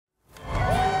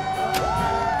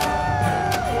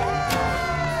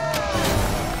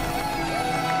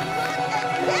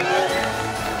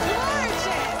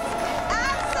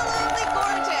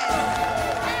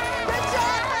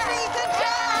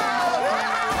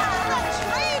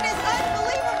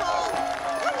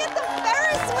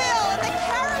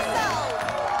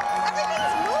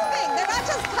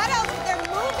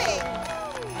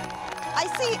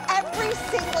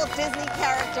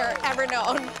ever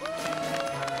known.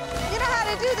 You know how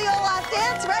to do the old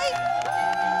dance, right?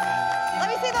 Let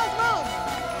me see those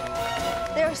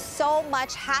moves. There's so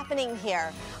much happening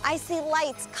here. I see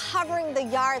lights covering the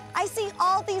yard. I see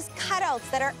all these cutouts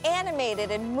that are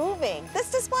animated and moving. This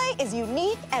display is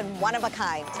unique and one of a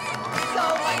kind. So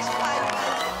much fun.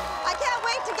 I can't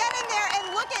wait to get in there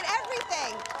and look at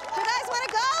everything. Do you guys want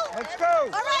to go? Let's go.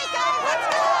 All right, guys, let's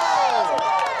go.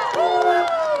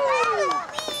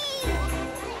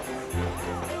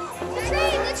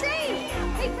 The train!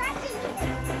 Hey, Braxton!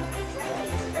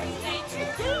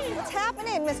 What's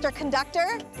happening, Mr.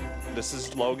 Conductor? This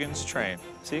is Logan's train.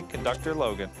 See, Conductor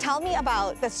Logan. Tell me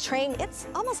about this train. It's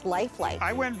almost lifelike.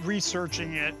 I went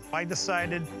researching it. I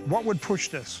decided what would push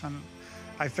this, and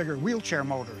I figured wheelchair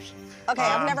motors. Okay,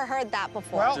 I've never heard that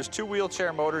before. well- There's 2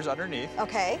 wheelchair motors underneath.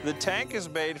 Okay, The tank is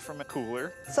made from a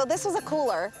cooler. so this was a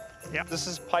cooler. Yep. This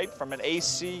is piped from an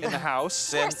AC in the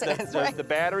house. Of course it is, right? The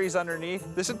batteries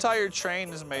underneath. This entire train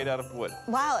is made out of wood.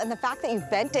 Wow, and the fact that you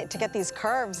bent it to get these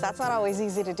curves, that's not always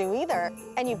easy to do either.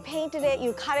 And you painted it,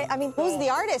 you cut it. I mean, who's the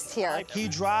artist here? He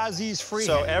draws these So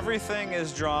freehand. everything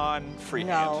is drawn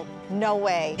freehand. No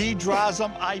way. He draws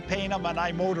them, I paint them, and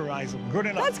I motorize them. Good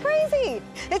enough. That's crazy.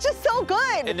 It's just so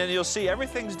good. And then you'll see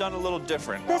everything's done a little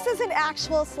different. This is an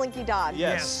actual Slinky Dog.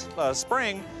 Yes.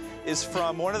 Spring is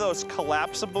from one of those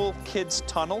collapsible kids'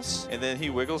 tunnels, and then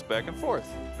he wiggles back and forth.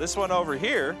 This one over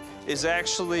here is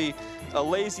actually a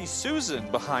Lazy Susan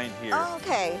behind here. Oh,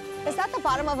 okay. Is that the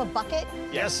bottom of a bucket?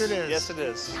 Yes, it is. Yes, it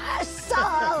is.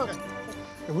 So,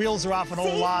 The wheels are off an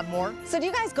old See? lawnmower. so do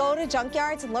you guys go to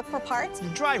junkyards and look for parts? You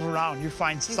drive around, you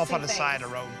find stuff see on the side things. of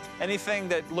the road. Anything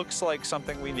that looks like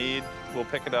something we need, we'll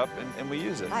pick it up and we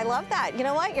use it. I love that. You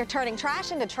know what? You're turning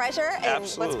trash into treasure, and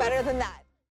Absolutely. what's better than that?